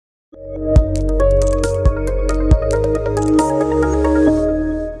Hi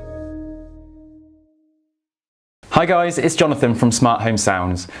guys, it's Jonathan from Smart Home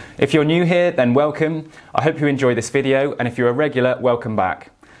Sounds. If you're new here, then welcome. I hope you enjoy this video, and if you're a regular, welcome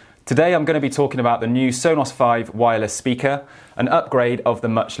back. Today I'm going to be talking about the new Sonos 5 wireless speaker, an upgrade of the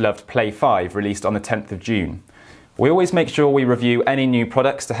much loved Play 5 released on the 10th of June. We always make sure we review any new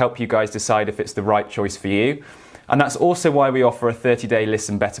products to help you guys decide if it's the right choice for you, and that's also why we offer a 30-day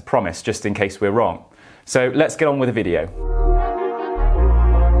listen better promise, just in case we're wrong. So let's get on with the video.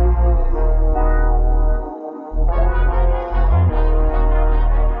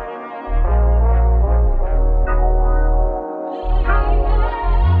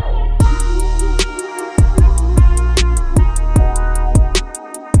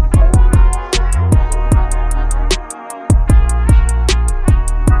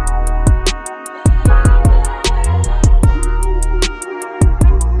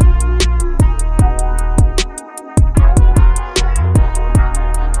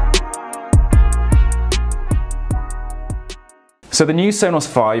 So the new Sonos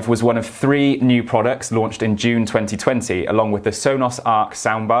 5 was one of 3 new products launched in June 2020, along with the Sonos Arc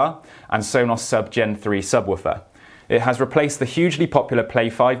soundbar and Sonos Sub Gen 3 subwoofer. It has replaced the hugely popular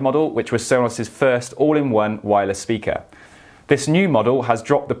Play 5 model, which was Sonos' first all-in-one wireless speaker. This new model has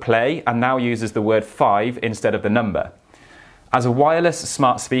dropped the Play and now uses the word 5 instead of the number. As a wireless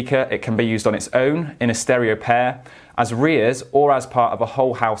smart speaker, it can be used on its own, in a stereo pair, as rears, or as part of a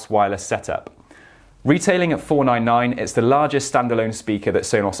whole house wireless setup. Retailing at $499, it's the largest standalone speaker that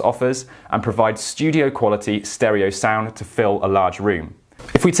Sonos offers and provides studio quality stereo sound to fill a large room.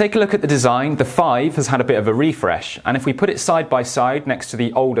 If we take a look at the design, the 5 has had a bit of a refresh, and if we put it side by side next to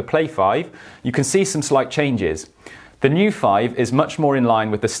the older Play 5, you can see some slight changes. The new 5 is much more in line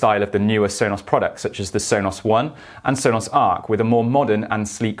with the style of the newer Sonos products such as the Sonos One and Sonos Arc, with a more modern and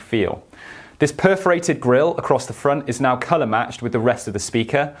sleek feel. This perforated grille across the front is now colour matched with the rest of the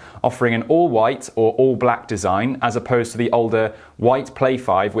speaker, offering an all white or all black design as opposed to the older white Play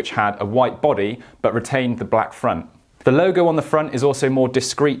 5, which had a white body but retained the black front. The logo on the front is also more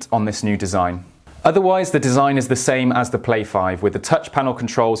discreet on this new design. Otherwise, the design is the same as the Play 5, with the touch panel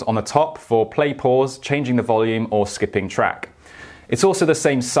controls on the top for play, pause, changing the volume or skipping track. It's also the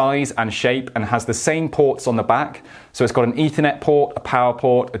same size and shape and has the same ports on the back, so it's got an Ethernet port, a power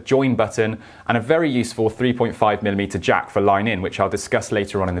port, a join button, and a very useful 3.5mm jack for line in, which I'll discuss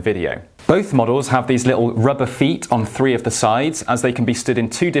later on in the video. Both models have these little rubber feet on 3 of the sides, as they can be stood in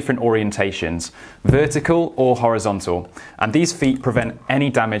 2 different orientations, vertical or horizontal, and these feet prevent any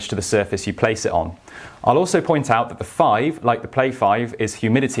damage to the surface you place it on. I'll also point out that the 5, like the Play 5, is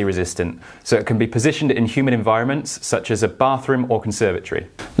humidity resistant, so it can be positioned in humid environments such as a bathroom or conservatory.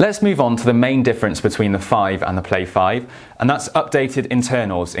 Let's move on to the main difference between the 5 and the Play 5, and that's updated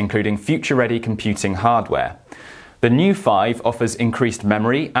internals, including future-ready computing hardware. The new 5 offers increased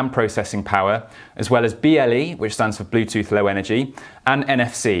memory and processing power, as well as BLE, which stands for Bluetooth Low Energy, and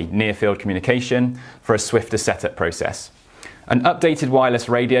NFC, Near Field Communication, for a swifter setup process. An updated wireless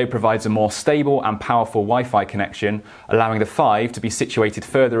radio provides a more stable and powerful Wi-Fi connection, allowing the 5 to be situated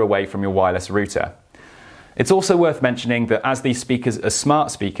further away from your wireless router. It's also worth mentioning that as these speakers are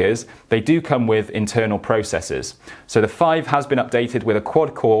smart speakers, they do come with internal processors. So the 5 has been updated with a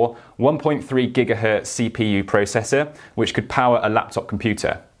quad-core 1.3 GHz CPU processor, which could power a laptop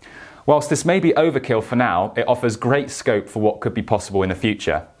computer. Whilst this may be overkill for now, it offers great scope for what could be possible in the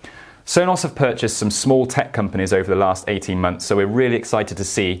future. Sonos have purchased some small tech companies over the last 18 months, so we're really excited to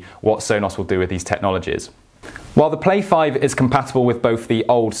see what Sonos will do with these technologies. While the Play 5 is compatible with both the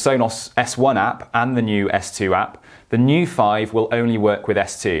old Sonos S1 app and the new S2 app, the new 5 will only work with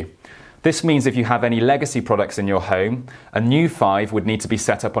S2. This means if you have any legacy products in your home, a new 5 would need to be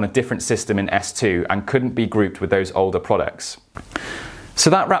set up on a different system in S2 and couldn't be grouped with those older products.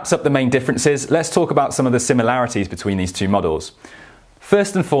 So that wraps up the main differences. Let's talk about some of the similarities between these 2 models.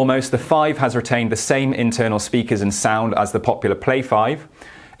 First and foremost, the 5 has retained the same internal speakers and sound as the popular Play 5.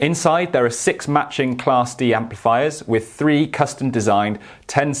 Inside, there are 6 matching Class D amplifiers with 3 custom-designed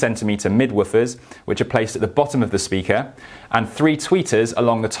 10cm mid-woofers, which are placed at the bottom of the speaker, and 3 tweeters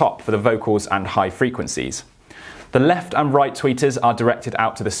along the top for the vocals and high frequencies. The left and right tweeters are directed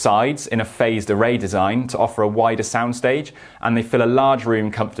out to the sides in a phased array design to offer a wider soundstage, and they fill a large room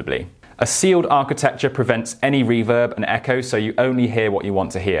comfortably. A sealed architecture prevents any reverb and echo, so you only hear what you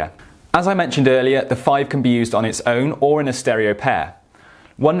want to hear. As I mentioned earlier, the 5 can be used on its own or in a stereo pair.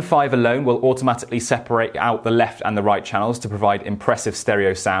 One 5 alone will automatically separate out the left and the right channels to provide impressive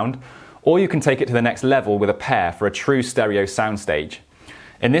stereo sound, or you can take it to the next level with a pair for a true stereo soundstage.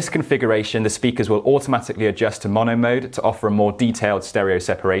 In this configuration, the speakers will automatically adjust to mono mode to offer a more detailed stereo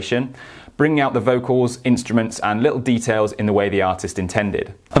separation, bringing out the vocals, instruments and little details in the way the artist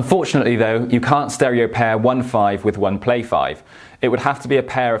intended. Unfortunately though, you can't stereo pair one Five with one Play 5. It would have to be a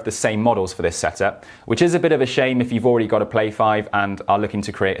pair of the same models for this setup, which is a bit of a shame if you've already got a Play 5 and are looking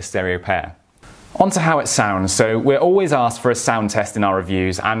to create a stereo pair. On to how it sounds. So we're always asked for a sound test in our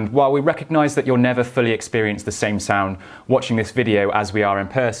reviews, and while we recognise that you'll never fully experience the same sound watching this video as we are in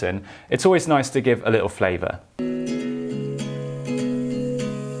person, it's always nice to give a little flavour.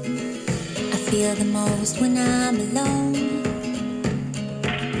 Feel the most when I'm alone.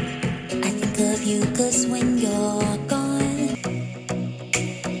 I think of you 'cause when you're gone,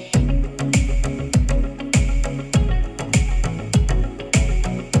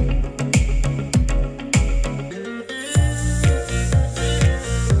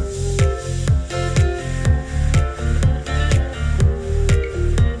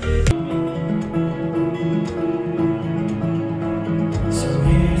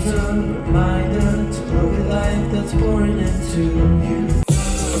 that's pouring into you.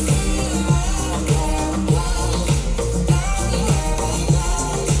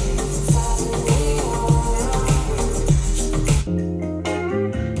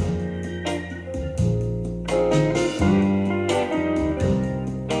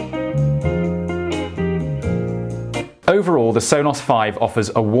 Overall, the Sonos Five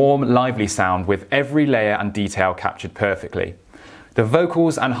offers a warm, lively sound with every layer and detail captured perfectly. The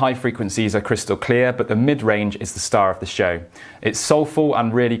vocals and high frequencies are crystal clear, but the mid-range is the star of the show. It's soulful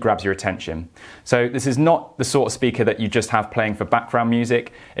and really grabs your attention. So this is not the sort of speaker that you just have playing for background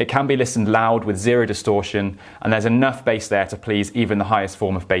music. It can be listened loud with zero distortion, and there's enough bass there to please even the highest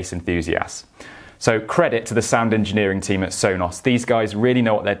form of bass enthusiasts. So credit to the sound engineering team at Sonos. These guys really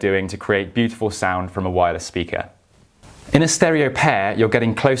know what they're doing to create beautiful sound from a wireless speaker. In a stereo pair, you're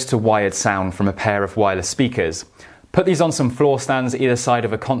getting close to wired sound from a pair of wireless speakers. Put these on some floor stands either side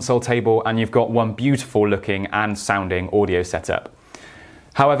of a console table and you've got one beautiful looking and sounding audio setup.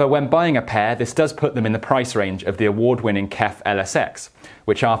 However, when buying a pair, this does put them in the price range of the award-winning KEF LSX,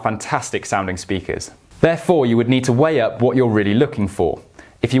 which are fantastic sounding speakers. Therefore, you would need to weigh up what you're really looking for.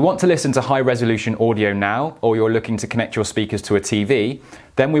 If you want to listen to high-resolution audio now, or you're looking to connect your speakers to a TV,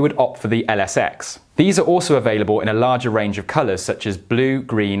 then we would opt for the LSX. These are also available in a larger range of colours such as blue,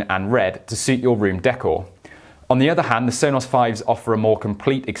 green and red to suit your room decor. On the other hand, the Sonos Fives offer a more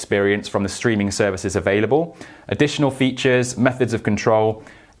complete experience from the streaming services available, additional features, methods of control,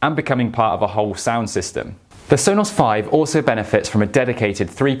 and becoming part of a whole sound system. The Sonos Five also benefits from a dedicated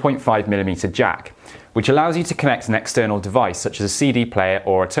 3.5mm jack, which allows you to connect an external device such as a CD player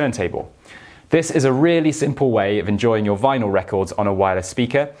or a turntable. This is a really simple way of enjoying your vinyl records on a wireless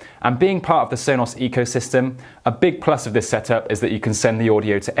speaker, and being part of the Sonos ecosystem, a big plus of this setup is that you can send the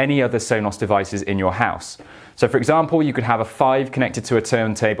audio to any other Sonos devices in your house. So for example, you could have a Five connected to a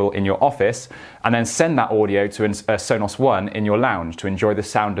turntable in your office and then send that audio to a Sonos One in your lounge to enjoy the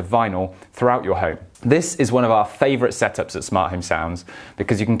sound of vinyl throughout your home. This is one of our favourite setups at Smart Home Sounds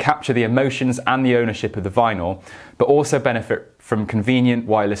because you can capture the emotions and the ownership of the vinyl, but also benefit from convenient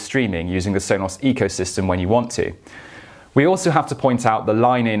wireless streaming using the Sonos ecosystem when you want to. We also have to point out the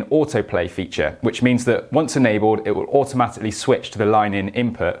line-in autoplay feature, which means that once enabled, it will automatically switch to the line-in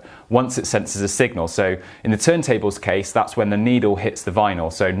input once it senses a signal. So in the turntable's case, that's when the needle hits the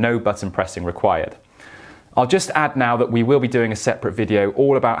vinyl, so no button pressing required. I'll just add now that we will be doing a separate video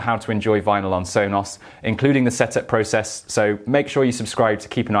all about how to enjoy vinyl on Sonos, including the setup process, so make sure you subscribe to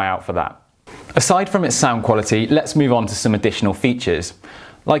keep an eye out for that. Aside from its sound quality, let's move on to some additional features.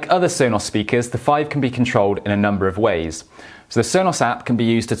 Like other Sonos speakers, the Five can be controlled in a number of ways. So the Sonos app can be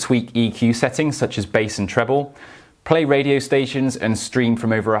used to tweak EQ settings such as bass and treble, play radio stations and stream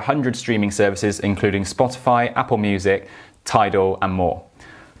from over 100 streaming services including Spotify, Apple Music, Tidal and more.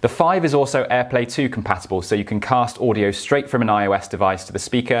 The Five is also AirPlay 2 compatible, so you can cast audio straight from an iOS device to the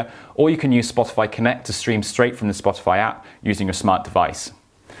speaker, or you can use Spotify Connect to stream straight from the Spotify app using your smart device.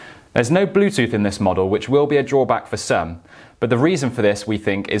 There's no Bluetooth in this model, which will be a drawback for some, but the reason for this, we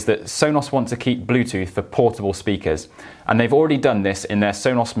think, is that Sonos want to keep Bluetooth for portable speakers, and they've already done this in their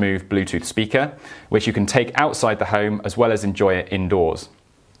Sonos Move Bluetooth speaker, which you can take outside the home as well as enjoy it indoors.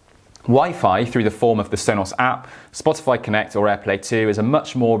 Wi-Fi, through the form of the Sonos app, Spotify Connect or AirPlay 2, is a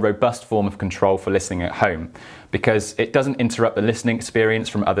much more robust form of control for listening at home because it doesn't interrupt the listening experience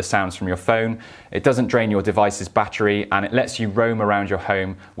from other sounds from your phone, it doesn't drain your device's battery, and it lets you roam around your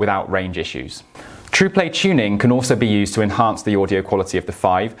home without range issues. TruePlay tuning can also be used to enhance the audio quality of the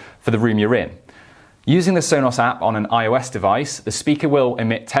Five for the room you're in. Using the Sonos app on an iOS device, the speaker will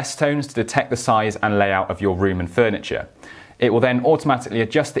emit test tones to detect the size and layout of your room and furniture. It will then automatically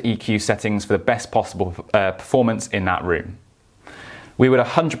adjust the EQ settings for the best possible performance in that room. We would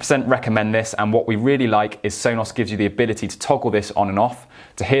 100% recommend this, and what we really like is Sonos gives you the ability to toggle this on and off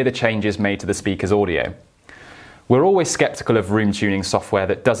to hear the changes made to the speaker's audio. We're always skeptical of room tuning software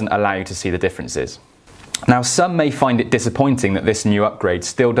that doesn't allow you to see the differences. Now, some may find it disappointing that this new upgrade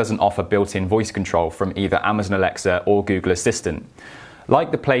still doesn't offer built-in voice control from either Amazon Alexa or Google Assistant.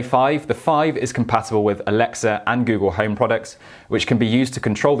 Like the Play 5, the 5 is compatible with Alexa and Google Home products, which can be used to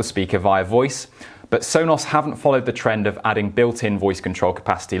control the speaker via voice, but Sonos haven't followed the trend of adding built-in voice control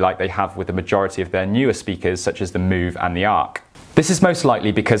capacity like they have with the majority of their newer speakers, such as the Move and the Arc. This is most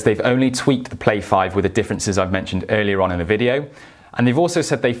likely because they've only tweaked the Play 5 with the differences I've mentioned earlier on in the video, and they've also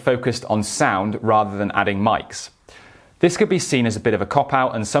said they focused on sound rather than adding mics. This could be seen as a bit of a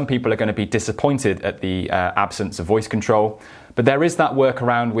cop-out, and some people are going to be disappointed at the absence of voice control, but there is that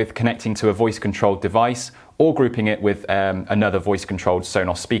workaround with connecting to a voice-controlled device or grouping it with another voice-controlled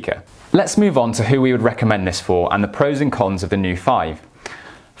Sonos speaker. Let's move on to who we would recommend this for and the pros and cons of the new 5.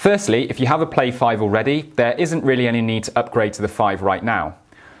 Firstly, if you have a Play 5 already, there isn't really any need to upgrade to the 5 right now.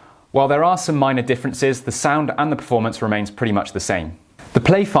 While there are some minor differences, the sound and the performance remains pretty much the same. The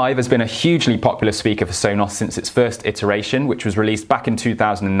Play 5 has been a hugely popular speaker for Sonos since its first iteration, which was released back in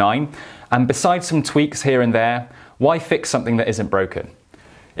 2009, and besides some tweaks here and there, why fix something that isn't broken?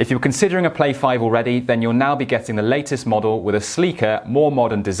 If you're considering a Play 5 already, then you'll now be getting the latest model with a sleeker, more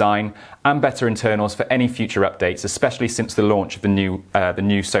modern design and better internals for any future updates, especially since the launch of the new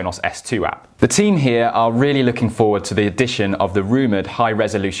Sonos S2 app. The team here are really looking forward to the addition of the rumoured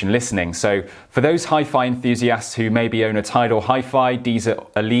high-resolution listening. So for those hi-fi enthusiasts who maybe own a Tidal Hi-Fi, Deezer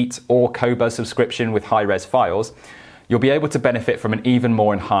Elite or Qobuz subscription with high-res files, you'll be able to benefit from an even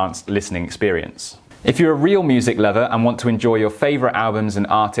more enhanced listening experience. If you're a real music lover and want to enjoy your favourite albums and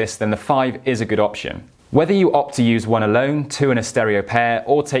artists, then the 5 is a good option. Whether you opt to use one alone, two in a stereo pair,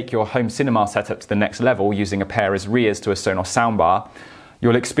 or take your home cinema setup to the next level using a pair as rears to a Sonos soundbar,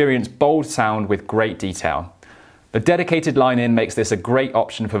 you'll experience bold sound with great detail. The dedicated line-in makes this a great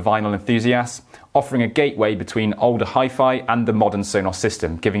option for vinyl enthusiasts, offering a gateway between older hi-fi and the modern Sonos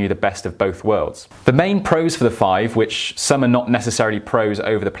system, giving you the best of both worlds. The main pros for the 5, which some are not necessarily pros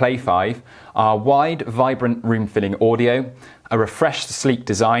over the Play 5, are wide, vibrant room-filling audio, a refreshed, sleek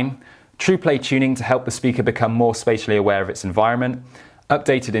design, true play tuning to help the speaker become more spatially aware of its environment,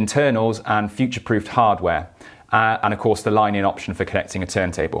 updated internals and future-proofed hardware, and of course the line-in option for connecting a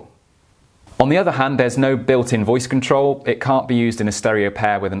turntable. On the other hand, there's no built-in voice control. It can't be used in a stereo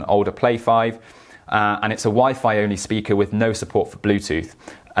pair with an older Play 5, and it's a Wi-Fi only speaker with no support for Bluetooth.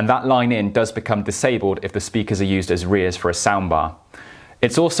 And that line-in does become disabled if the speakers are used as rears for a soundbar.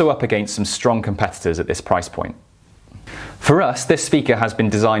 It's also up against some strong competitors at this price point. For us, this speaker has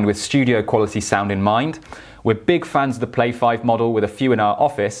been designed with studio quality sound in mind. We're big fans of the Play 5 model with a few in our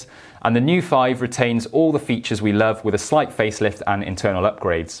office, and the new 5 retains all the features we love with a slight facelift and internal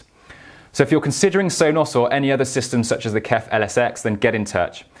upgrades. So if you're considering Sonos or any other systems such as the KEF LSX, then get in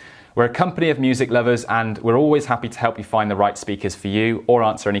touch. We're a company of music lovers and we're always happy to help you find the right speakers for you or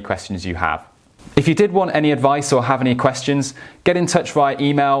answer any questions you have. If you did want any advice or have any questions, get in touch via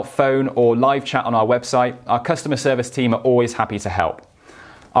email, phone or live chat on our website. Our customer service team are always happy to help.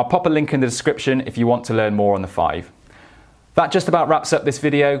 I'll pop a link in the description if you want to learn more on the 5. That just about wraps up this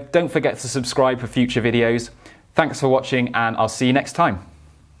video. Don't forget to subscribe for future videos. Thanks for watching and I'll see you next time.